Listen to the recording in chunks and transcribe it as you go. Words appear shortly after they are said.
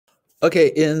Okay,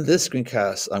 in this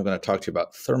screencast, I'm going to talk to you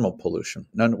about thermal pollution.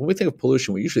 Now, when we think of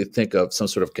pollution, we usually think of some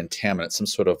sort of contaminant, some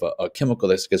sort of a chemical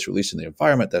that gets released in the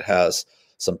environment that has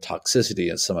some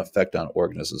toxicity and some effect on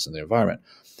organisms in the environment.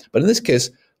 But in this case,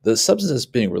 the substance that's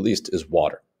being released is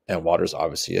water, and water is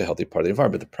obviously a healthy part of the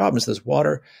environment. But the problem is this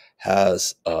water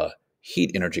has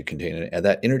heat energy contained in it, and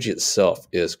that energy itself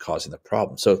is causing the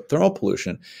problem. So thermal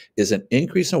pollution is an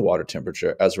increase in water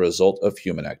temperature as a result of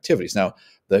human activities. Now,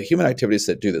 the human activities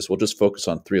that do this, we'll just focus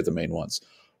on three of the main ones.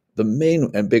 The main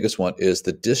and biggest one is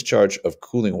the discharge of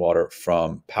cooling water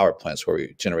from power plants where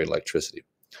we generate electricity.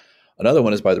 Another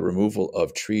one is by the removal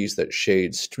of trees that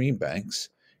shade stream banks,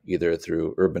 either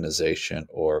through urbanization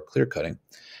or clear cutting.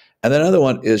 And then another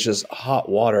one is just hot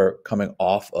water coming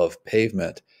off of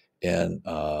pavement in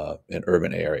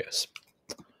urban areas.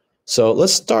 So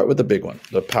let's start with the big one,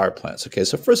 the power plants. Okay,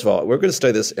 so first of all, we're going to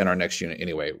study this in our next unit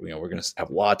anyway. We're going to have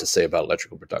a lot to say about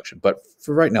electrical production, but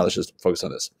for right now, let's just focus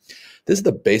on this. This is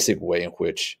the basic way in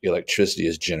which electricity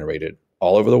is generated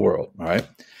all over the world. All right,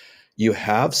 you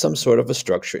have some sort of a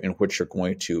structure in which you're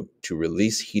going to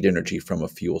release heat energy from a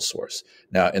fuel source.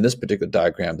 Now, in this particular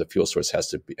diagram, the fuel source has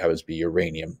to be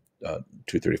uranium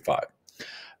 235.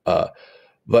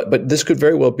 But this could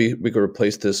very well be, we could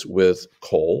replace this with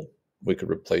coal. We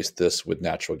could replace this with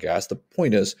natural gas. The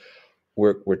point is,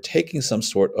 we're taking some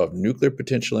sort of nuclear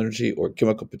potential energy or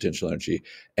chemical potential energy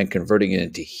and converting it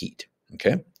into heat.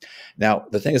 Okay. Now,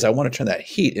 the thing is, I want to turn that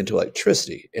heat into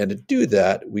electricity. And to do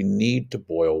that, we need to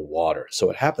boil water. So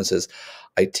what happens is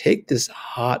I take this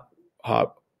the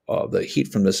heat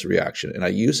from this reaction, and I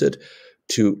use it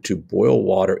to boil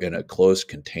water in a closed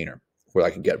container where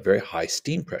I can get very high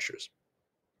steam pressures.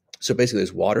 So basically,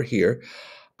 there's water here.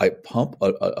 I pump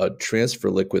a transfer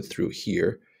liquid through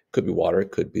here. Could be water,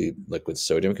 it could be liquid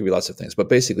sodium, it could be lots of things. But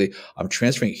basically, I'm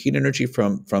transferring heat energy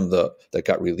from that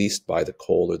got released by the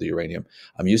coal or the uranium.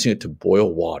 I'm using it to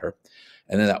boil water.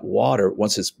 And then that water,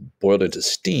 once it's boiled into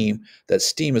steam, that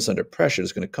steam is under pressure.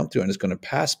 It's going to come through and it's going to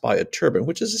pass by a turbine,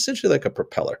 which is essentially like a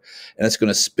propeller. And it's going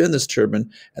to spin this turbine,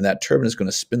 and that turbine is going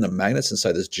to spin the magnets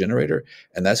inside this generator,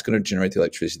 and that's going to generate the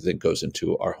electricity that goes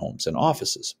into our homes and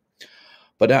offices.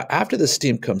 But now, after the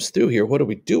steam comes through here, what do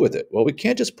we do with it? Well, we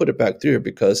can't just put it back through here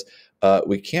because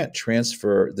we can't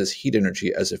transfer this heat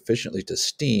energy as efficiently to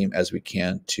steam as we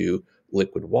can to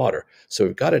liquid water. So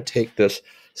we've got to take this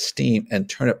steam and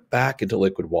turn it back into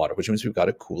liquid water, which means we've got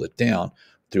to cool it down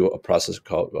through a process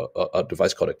called a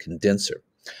device called a condenser.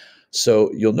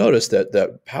 So you'll notice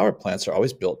that power plants are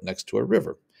always built next to a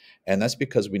river. And that's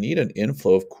because we need an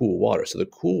inflow of cool water. So the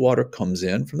cool water comes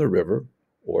in from the river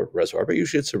or reservoir, but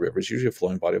usually it's a river. It's usually a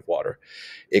flowing body of water.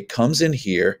 It comes in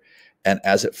here, and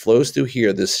as it flows through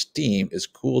here, this steam is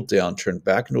cooled down, turned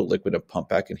back into a liquid, and pumped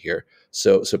back in here.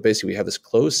 So basically, we have this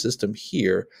closed system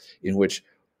here in which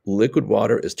liquid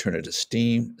water is turned into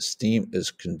steam. Steam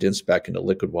is condensed back into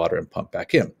liquid water and pumped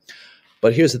back in.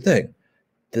 But here's the thing.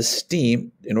 This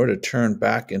steam, in order to turn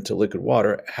back into liquid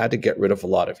water, had to get rid of a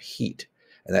lot of heat.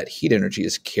 And that heat energy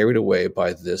is carried away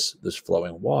by this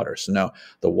flowing water. So now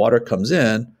the water comes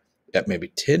in at maybe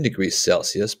 10 degrees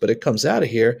Celsius, but it comes out of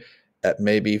here at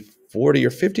maybe 40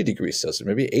 or 50 degrees Celsius,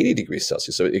 maybe 80 degrees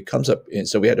Celsius. So it comes up, and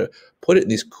so we had to put it in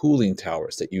these cooling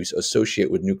towers that you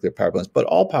associate with nuclear power plants, but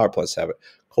all power plants have it.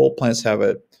 Coal plants have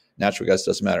it. Natural gas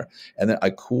doesn't matter. And then I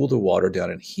cool the water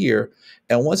down in here.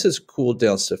 And once it's cooled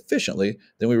down sufficiently,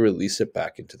 then we release it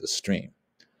back into the stream.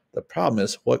 The problem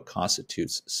is, what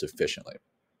constitutes sufficiently?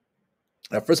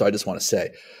 Now, first of all, I just want to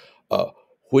say,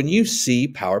 when you see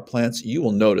power plants, you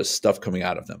will notice stuff coming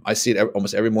out of them. I see it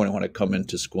almost every morning when I come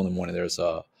into school in the morning. There's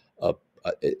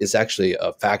it's actually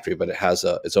a factory, but it has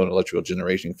its own electrical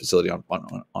generation facility on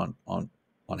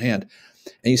hand.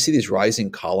 And you see these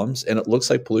rising columns, and it looks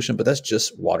like pollution, but that's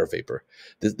just water vapor.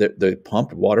 They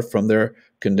pumped water from their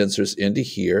condensers into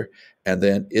here, and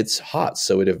then it's hot,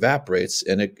 so it evaporates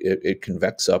and it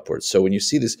convects upwards. So when you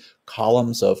see these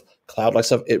columns of cloud-like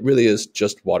stuff, it really is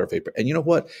just water vapor. And you know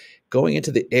what? Going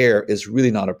into the air is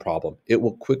really not a problem. It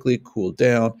will quickly cool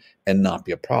down and not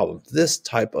be a problem. This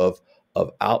type of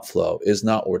outflow is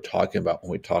not what we're talking about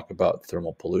when we talk about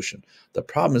thermal pollution. The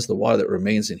problem is the water that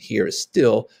remains in here is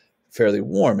still fairly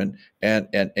warm,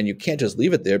 and you can't just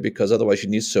leave it there because otherwise you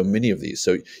need so many of these.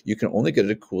 So you can only get it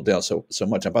to cool down so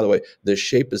much. And by the way, the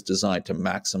shape is designed to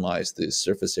maximize the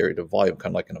surface area to volume,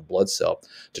 kind of like in a blood cell,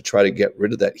 to try to get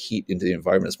rid of that heat into the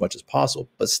environment as much as possible.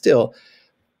 But still,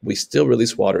 we still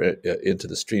release water into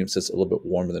the stream since it's a little bit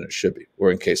warmer than it should be, or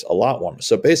in case a lot warmer.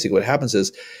 So basically what happens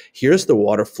is, here's the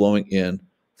water flowing in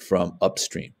from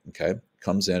upstream, okay?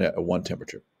 Comes in at one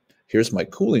temperature. Here's my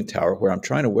cooling tower where I'm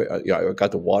trying to, I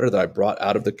got the water that I brought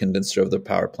out of the condenser of the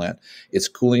power plant. It's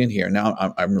cooling in here. Now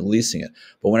I'm releasing it.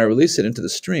 But when I release it into the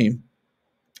stream,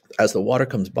 as the water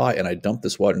comes by and I dump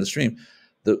this water in the stream,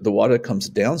 the water that comes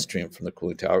downstream from the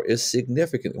cooling tower is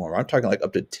significantly warmer. I'm talking like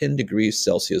up to 10 degrees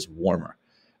Celsius warmer.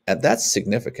 And that's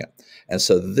significant. And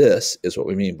so this is what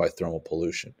we mean by thermal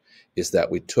pollution, is that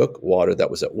we took water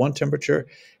that was at one temperature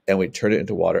and we turned it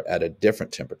into water at a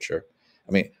different temperature.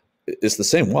 I mean, it's the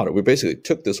same water. We basically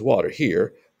took this water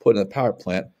here, put it in the power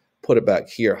plant, put it back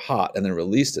here hot, and then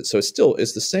released it. So it's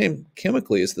the same,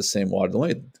 chemically it's the same water. The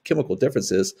only chemical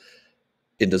difference is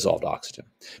in dissolved oxygen.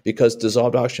 Because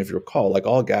dissolved oxygen, if you recall, like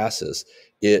all gases,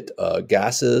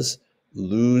 gases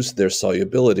lose their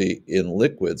solubility in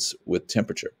liquids with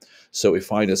temperature. So we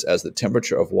find this as the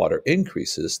temperature of water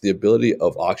increases, the ability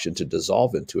of oxygen to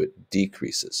dissolve into it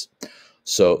decreases.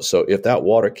 So if that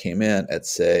water came in at,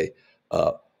 say,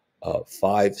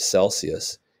 5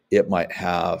 Celsius, it might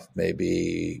have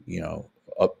maybe,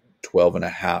 up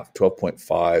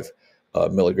 12.5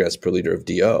 milligrams per liter of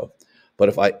DO. But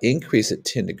if I increase it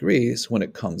 10 degrees, when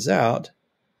it comes out,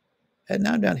 and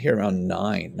now I'm down here around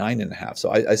 9.5.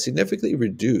 So I significantly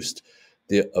reduced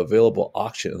the available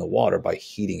oxygen in the water by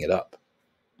heating it up.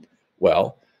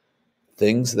 Well,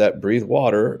 things that breathe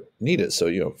water need it. So,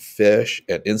 fish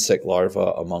and insect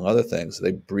larvae, among other things,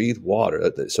 they breathe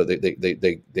water. So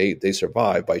they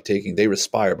survive by taking, they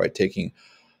respire by taking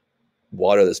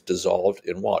water that's dissolved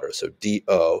in water. So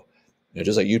DO,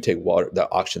 just like you take water, that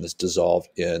oxygen that's dissolved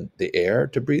in the air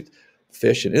to breathe,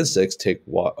 fish and insects take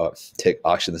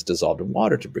oxygen that's dissolved in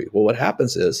water to breathe. Well, what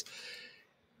happens is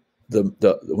when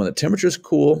the temperature is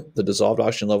cool, the dissolved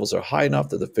oxygen levels are high enough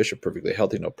that the fish are perfectly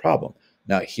healthy, no problem.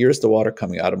 Now, here's the water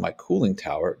coming out of my cooling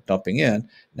tower, dumping in.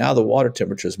 Now the water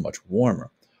temperature is much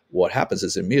warmer. What happens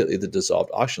is immediately the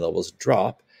dissolved oxygen levels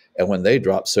drop, and when they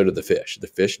drop, so do the fish. The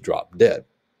fish drop dead.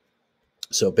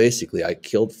 So basically, I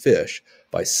killed fish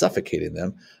by suffocating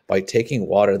them by taking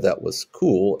water that was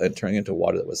cool and turning it into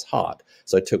water that was hot.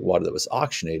 So I took water that was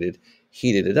oxygenated,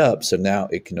 heated it up, so now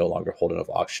it can no longer hold enough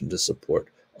oxygen to support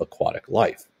aquatic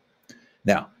life.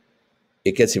 Now,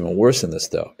 it gets even worse than this,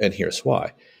 though, and here's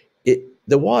why.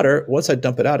 The water, once I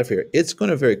dump it out of here, it's going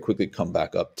to very quickly come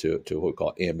back up to what we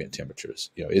call ambient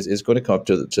temperatures. It's going to come up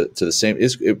to the same.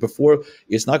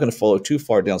 It's not going to follow too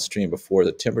far downstream before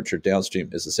the temperature downstream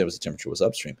is the same as the temperature was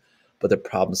upstream. But the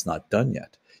problem's not done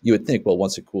yet. You would think, well,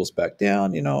 once it cools back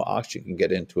down, oxygen can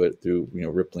get into it through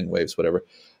rippling waves, whatever.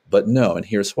 But no, and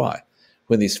here's why.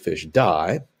 When these fish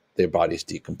die, their bodies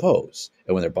decompose,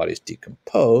 and when their bodies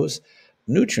decompose,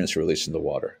 nutrients are released in the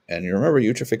water. And you remember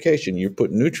eutrophication, you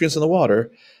put nutrients in the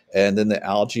water and then the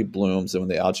algae blooms. And when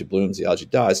the algae blooms, the algae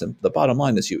dies. And the bottom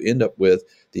line is you end up with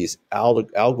these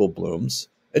algal blooms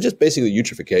and just basically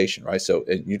eutrophication, right? So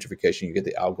in eutrophication, you get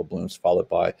the algal blooms followed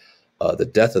by the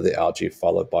death of the algae,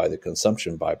 followed by the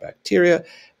consumption by bacteria.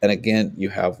 And again, you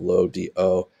have low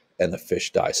DO and the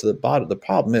fish die. So the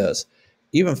problem is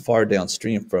even far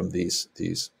downstream from these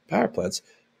power plants,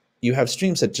 you have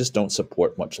streams that just don't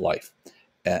support much life,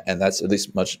 and that's at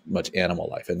least much animal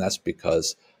life, and that's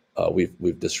because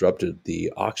we've disrupted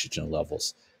the oxygen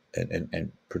levels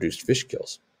and produced fish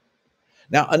kills.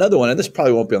 Now, another one, and this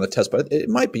probably won't be on the test, but it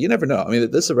might be. You never know. I mean,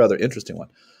 this is a rather interesting one.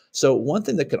 So one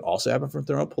thing that can also happen from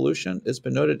thermal pollution, it's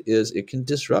been noted, is it can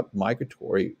disrupt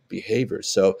migratory behaviors.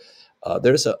 So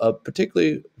there's a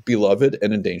particularly beloved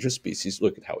and endangered species.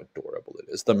 Look at how adorable it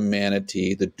is. The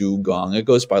manatee, the dugong, it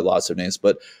goes by lots of names,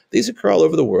 but these occur all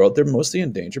over the world. They're mostly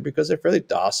endangered because they're fairly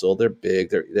docile. They're big.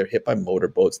 They're hit by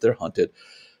motorboats. They're hunted.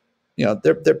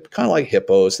 They're kind of like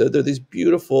hippos. They're these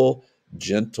beautiful,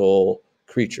 gentle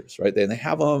creatures, right? They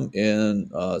have them in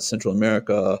Central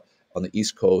America, on the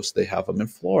East Coast. They have them in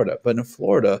Florida. But in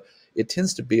Florida, it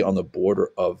tends to be on the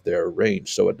border of their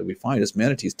range. So what we find is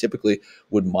manatees typically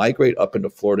would migrate up into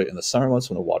Florida in the summer months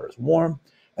when the water is warm,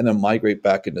 and then migrate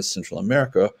back into Central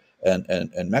America and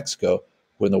Mexico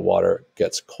when the water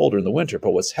gets colder in the winter.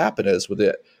 But what's happened is with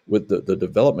the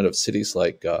development of cities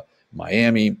like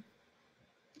Miami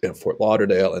and Fort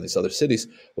Lauderdale and these other cities,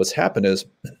 what's happened is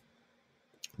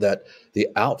that the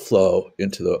outflow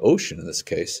into the ocean in this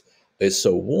case is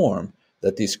so warm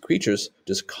that these creatures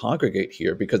just congregate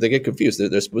here because they get confused.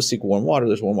 They're supposed to seek warm water.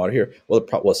 There's warm water here. Well,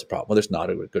 what's the problem? Well, there's not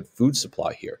a good food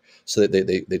supply here. So they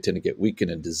tend to get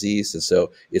weakened and diseased. And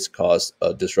so it's caused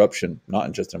a disruption,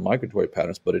 not just in migratory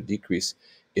patterns, but a decrease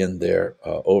in their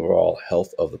overall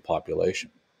health of the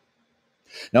population.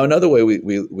 Now, another way we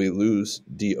lose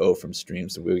DO from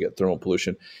streams, and we get thermal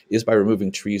pollution, is by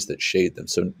removing trees that shade them.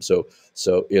 So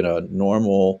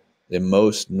in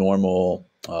most normal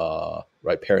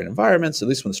riparian environments, at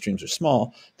least when the streams are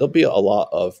small, there'll be a lot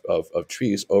of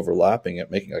trees overlapping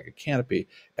it, making like a canopy,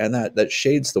 and that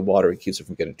shades the water and keeps it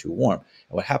from getting too warm.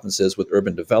 And what happens is with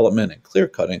urban development and clear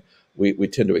cutting, we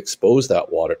tend to expose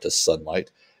that water to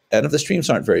sunlight. And if the streams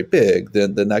aren't very big,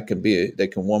 then they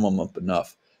can warm them up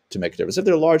enough to make a difference. If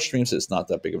they're large streams, it's not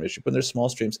that big of an issue. But when they're small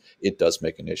streams, it does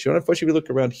make an issue. And unfortunately, if you look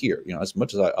around here, as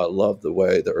much as I love the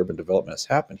way the urban development has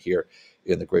happened here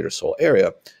in the Greater Seoul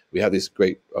area, we have these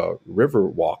great river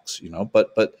walks,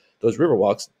 but those river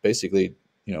walks basically,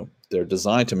 they're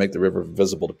designed to make the river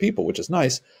visible to people, which is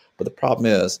nice. But the problem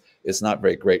is, it's not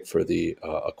very great for the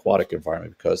aquatic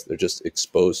environment because they're just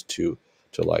exposed to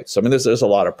light. So, I mean, there's a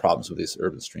lot of problems with these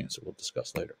urban streams that we'll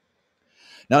discuss later.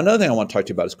 Now, another thing I want to talk to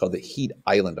you about is called the heat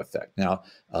island effect. Now,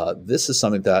 this is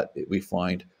something that we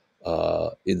find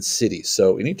in cities.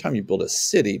 So anytime you build a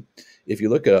city, if you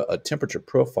look at a temperature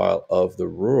profile of the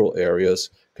rural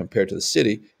areas compared to the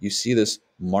city, you see this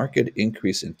marked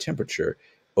increase in temperature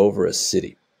over a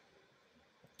city.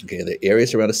 Okay, the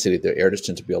areas around a city, the air just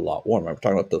tends to be a lot warmer. We're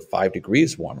talking about the 5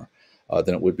 degrees warmer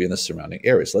than it would be in the surrounding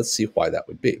areas. Let's see why that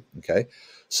would be. Okay,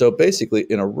 so basically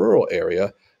in a rural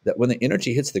area, that when the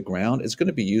energy hits the ground, it's going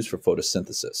to be used for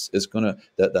photosynthesis. It's going to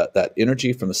that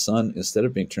energy from the sun, instead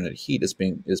of being turned into heat, is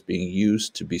being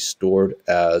used to be stored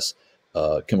as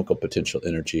chemical potential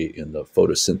energy in the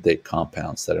photosynthetic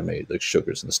compounds that are made, like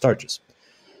sugars and the starches.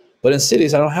 But in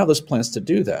cities, I don't have those plants to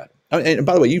do that. And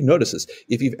by the way, you've noticed this.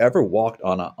 If you've ever walked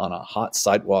on a hot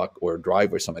sidewalk or a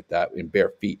driveway or something like that in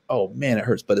bare feet, oh man, it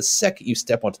hurts. But the second you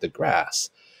step onto the grass,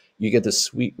 you get this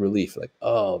sweet relief, like,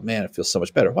 oh man, it feels so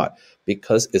much better. Why?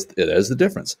 Because it is the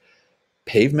difference.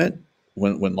 Pavement,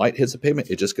 when light hits the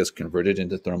pavement, it just gets converted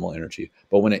into thermal energy.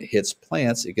 But when it hits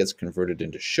plants, it gets converted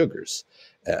into sugars,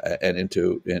 and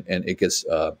it gets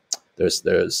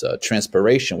there's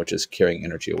transpiration, which is carrying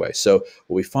energy away. So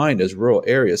what we find is rural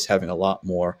areas having a lot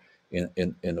more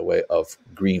in the way of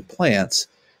green plants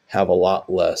have a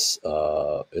lot less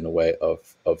in the way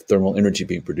of thermal energy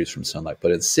being produced from sunlight.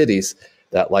 But in cities,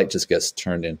 that light just gets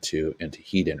turned into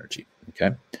heat energy.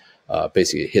 Okay,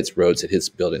 basically it hits roads, it hits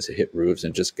buildings, it hits roofs,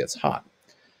 and just gets hot.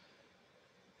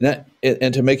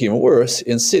 And to make it even worse,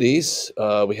 in cities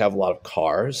we have a lot of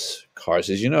cars. Cars,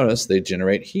 as you notice, they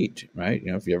generate heat, right?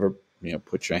 If you ever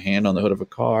put your hand on the hood of a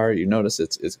car, you notice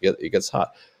it gets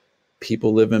hot.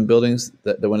 People live in buildings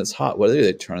that when it's hot, what do?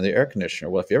 They turn on the air conditioner.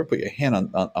 Well, if you ever put your hand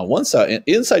on one side,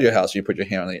 inside your house, you put your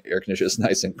hand on the air conditioner, it's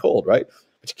nice and cold, right?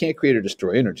 But you can't create or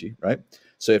destroy energy, right?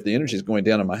 So if the energy is going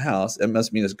down in my house, it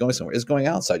must mean it's going somewhere. It's going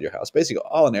outside your house. Basically,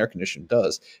 all an air conditioner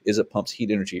does is it pumps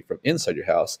heat energy from inside your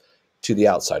house to the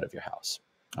outside of your house.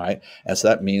 All right. And so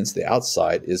that means the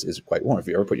outside is quite warm. If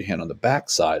you ever put your hand on the back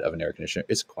side of an air conditioner,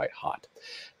 it's quite hot.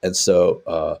 And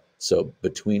so so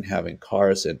between having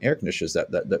cars and air conditioners,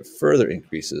 that further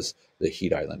increases the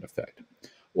heat island effect.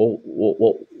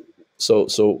 Well,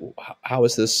 so how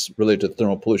is this related to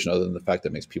thermal pollution other than the fact that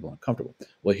it makes people uncomfortable?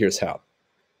 Well, here's how.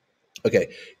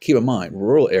 Okay, keep in mind,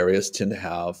 rural areas tend to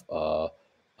have a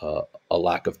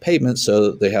lack of pavement,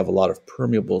 so they have a lot of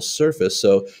permeable surface.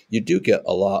 So you do get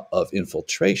a lot of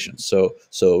infiltration. So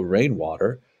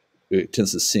rainwater, it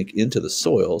tends to sink into the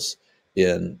soils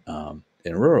in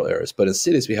rural areas. But in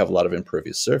cities, we have a lot of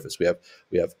impervious surface. We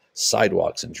have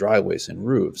sidewalks and driveways and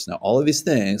roofs. Now, all of these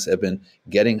things have been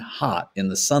getting hot in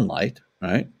the sunlight,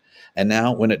 right? And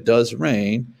now, when it does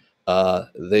rain,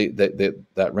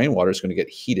 that rainwater is going to get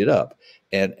heated up,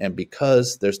 and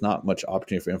because there's not much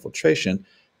opportunity for infiltration,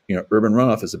 urban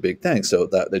runoff is a big thing. So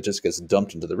that just gets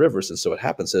dumped into the rivers, and so what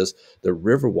happens is the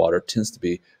river water tends to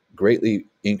be greatly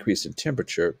increased in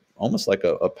temperature, almost like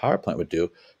a power plant would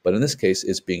do. But in this case,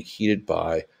 it's being heated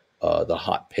by the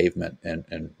hot pavement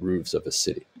and roofs of a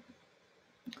city.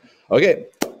 Okay,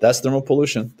 that's thermal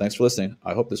pollution. Thanks for listening.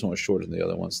 I hope this one was shorter than the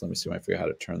other ones. Let me see if I can figure out how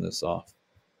to turn this off.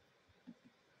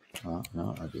 No,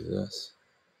 I'll do this.